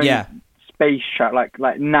 let alone space travel,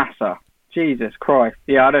 like NASA. Jesus Christ.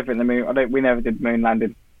 Yeah, I don't think the moon... we never did the moon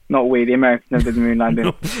landing. Not we, the Americans never did the moon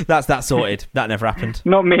landing. That's sorted. That never happened.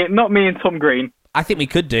 Not me and Tom Green. I think we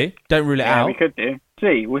could do. Don't rule it out. Yeah, we could do.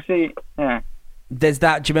 We'll see. Yeah. There's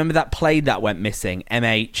that... Do you remember that plane that went missing?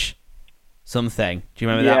 MH something. Do you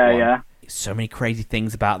remember that one? Yeah. So many crazy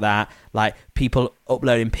things about that, like people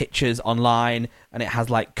uploading pictures online and it has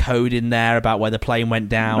like code in there about where the plane went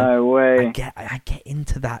down. No way. I get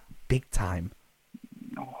into that big time.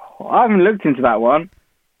 I haven't looked into that one.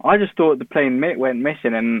 I just thought the plane went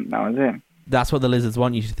missing and that was it. That's what the lizards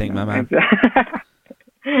want you to think, my man.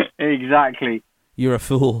 Exactly. You're a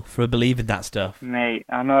fool for believing that stuff. Mate,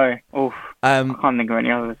 I know. Oof. I can't think of any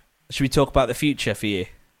others. Should we talk about the future for you?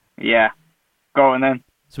 Yeah. Go on then.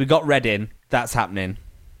 So we got Reading. That's happening.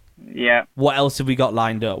 Yeah. What else have we got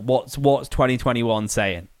lined up? What's 2021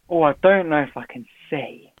 saying? Oh, I don't know if I can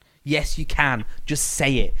say. Yes, you can. Just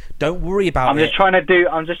say it. Don't worry about it. I'm just trying to,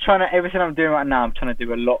 everything I'm doing right now, I'm trying to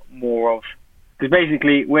do a lot more of. Because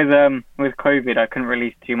basically, with COVID, I couldn't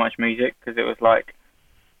release too much music because it was like,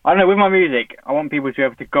 I don't know, with my music, I want people to be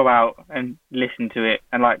able to go out and listen to it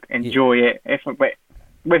and like enjoy it.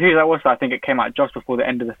 With Who's That Was, I think it came out just before the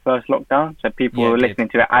end of the first lockdown, so people were listening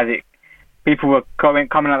to it as it. People were coming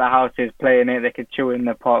out of the houses, playing it. They could chill in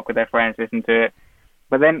the park with their friends, listen to it.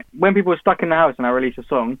 But then when people were stuck in the house and I released a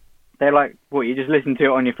song, they're like, what, you just listen to it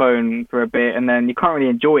on your phone for a bit and then you can't really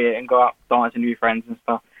enjoy it and go out dancing with your friends and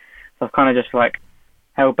stuff. So I've kind of just like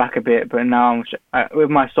held back a bit, but now with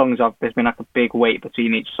my songs, there's been like a big wait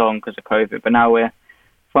between each song because of COVID, but now we're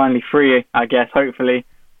finally free, I guess, hopefully.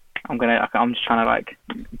 I'm just trying to like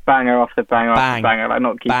banger after banger after banger, like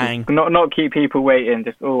not keep people waiting,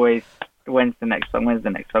 just always, when's the next song?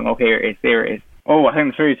 Oh, here it is. Oh, I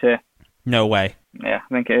think the food's here. No way. Yeah,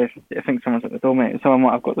 I think it is. I think someone's at the door, mate. Someone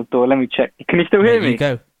might have got the door. Let me check. Can you still hear me? You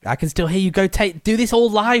go. I can still hear you. Go do this all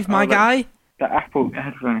live, my guy. The Apple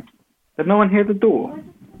headphones. Did no one hear the door?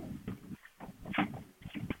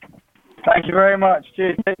 Thank you very much.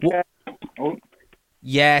 Cheers. Take care. Oh.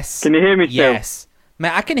 Yes. Can you hear me still? Yes.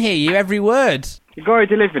 Mate, I can hear you, every word. The guy who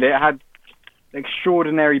delivered it had an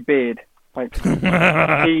extraordinary beard. Like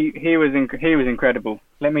he was incredible.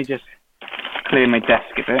 Let me just clear my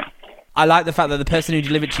desk a bit. I like the fact that the person who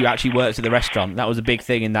delivered to you actually works at the restaurant. That was a big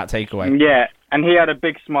thing in that takeaway. Yeah, and he had a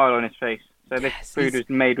big smile on his face. So this food was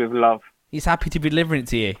made with love. He's happy to be delivering it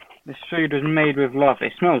to you. This food was made with love.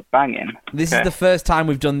 It smells banging. This is the first time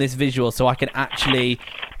we've done this visual, so I can actually...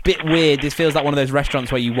 Bit weird. This feels like one of those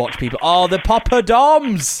restaurants where you watch people... Oh, the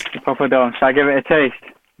poppadoms! The poppadoms. Shall I give it a taste?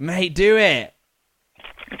 Mate, do it.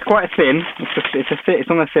 It's quite thin. It's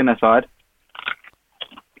on the thinner side.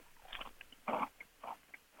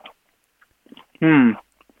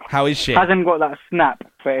 How is she? Hasn't got that snap,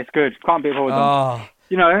 but it's good. Can't beat poppadoms. Oh.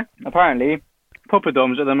 You know, apparently,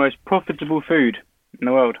 poppadoms are the most profitable food in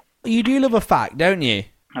the world. You do love a fact, don't you?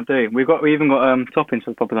 I do. We even got toppings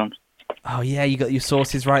for the poppadoms. Oh yeah, you got your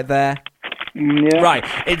sauces right there. Yeah. Right,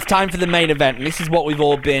 it's time for the main event, and this is what we've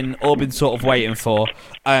all been sort of waiting for.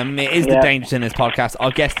 It is the Dangerous Dinners podcast.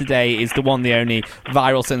 Our guest today is the one, the only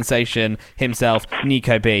viral sensation himself,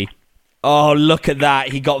 Nico B. Oh, look at that!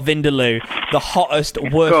 He got Vindaloo, the hottest,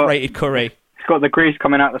 worst-rated curry. It's got the grease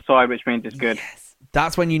coming out the side, which means it's good. Yes.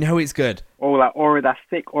 That's when you know it's good. All that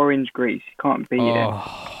thick orange grease, you can't beat it.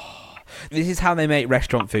 This is how they make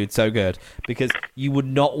restaurant food so good, because you would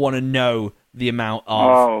not want to know the amount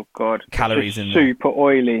of calories in there. Super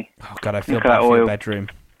oily. Oh god, I feel bad for your bedroom.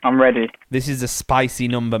 I'm ready. This is a spicy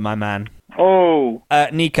number, my man. Oh,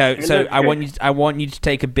 Nico. So I want you to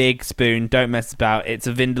take a big spoon. Don't mess about. It's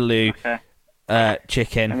a Vindaloo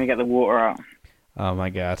chicken. Let me get the water out. Oh my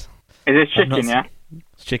god. Is this chicken? Yeah.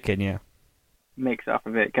 It's chicken. Yeah. Mix it up a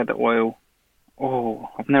bit. Get the oil. Oh,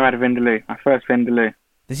 I've never had a Vindaloo. My first Vindaloo.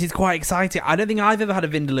 This is quite exciting. I don't think I've ever had a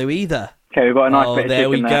Vindaloo either. Okay, we've got a nice bit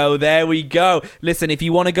of chicken there we go. Listen, if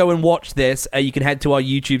you want to go and watch this, you can head to our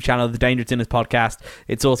YouTube channel, The Dangerous Dinners Podcast.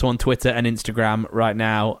 It's also on Twitter and Instagram right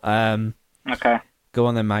now. Okay. Go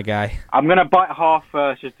on then, my guy. I'm going to bite half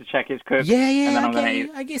first just to check it's cooked. Yeah, and then I'm gonna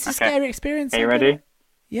eat. I guess it's a scary experience. Are you ready?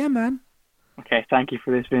 Yeah, man. Okay, thank you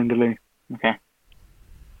for this Vindaloo. Okay.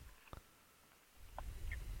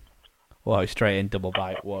 Whoa, straight in, double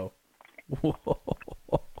bite. Whoa.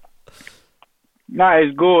 That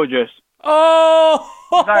is gorgeous. Oh!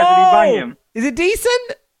 That is really banging. Is it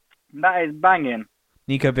decent? That is banging.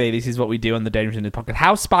 Nico B, this is what we do on the Dangerous Dinners podcast.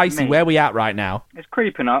 How spicy? Where are we at right now? It's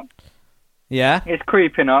creeping up. Yeah? It's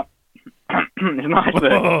creeping up. It's nice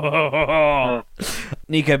though.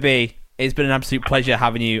 Nico B, it's been an absolute pleasure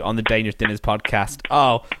having you on the Dangerous Dinners podcast.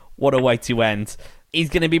 Oh, what a way to end. He's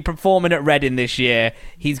going to be performing at Reading this year.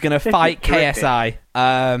 He's going to fight KSI.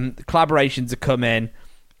 Collaborations are coming.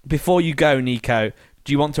 Before you go, Nico,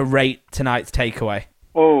 do you want to rate tonight's takeaway?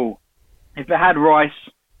 Oh, if it had rice,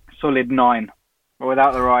 solid 9. But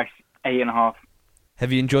without the rice, 8.5.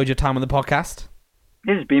 Have you enjoyed your time on the podcast?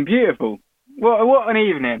 This has been beautiful. What an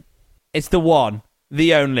evening. It's the one,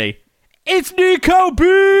 the only. It's Nico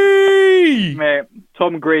B! Mate,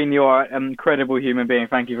 Tom Green, you are an incredible human being.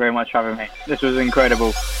 Thank you very much for having me. This was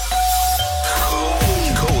incredible.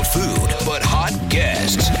 Cold food, but hot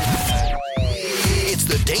guests. It's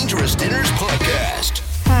the Dangerous Dinners Podcast.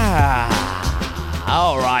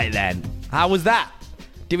 All right then. How was that?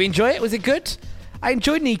 Did we enjoy it? Was it good? I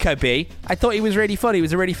enjoyed Nico B. I thought he was really fun. He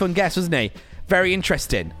was a really fun guest, wasn't he? Very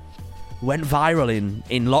interesting. Went viral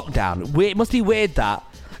in lockdown. It must be weird that.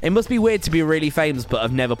 It must be weird to be really famous but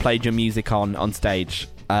have never played your music on stage.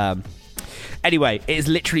 Anyway, it is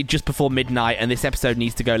literally just before midnight and this episode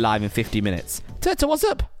needs to go live in 50 minutes. Turtle, what's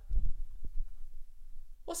up?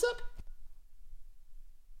 What's up?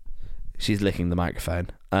 She's licking the microphone.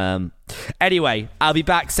 Anyway, I'll be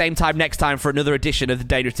back same time next time for another edition of the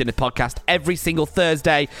Dangerous Dinners podcast every single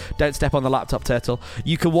Thursday. Don't step on the laptop, Turtle.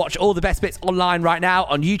 You can watch all the best bits online right now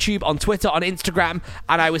on YouTube, on Twitter, on Instagram,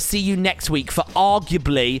 and I will see you next week for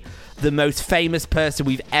arguably the most famous person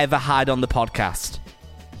we've ever had on the podcast.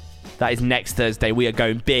 That is next Thursday. We are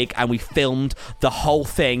going big, and we filmed the whole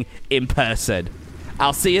thing in person.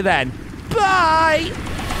 I'll see you then.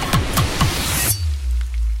 Bye!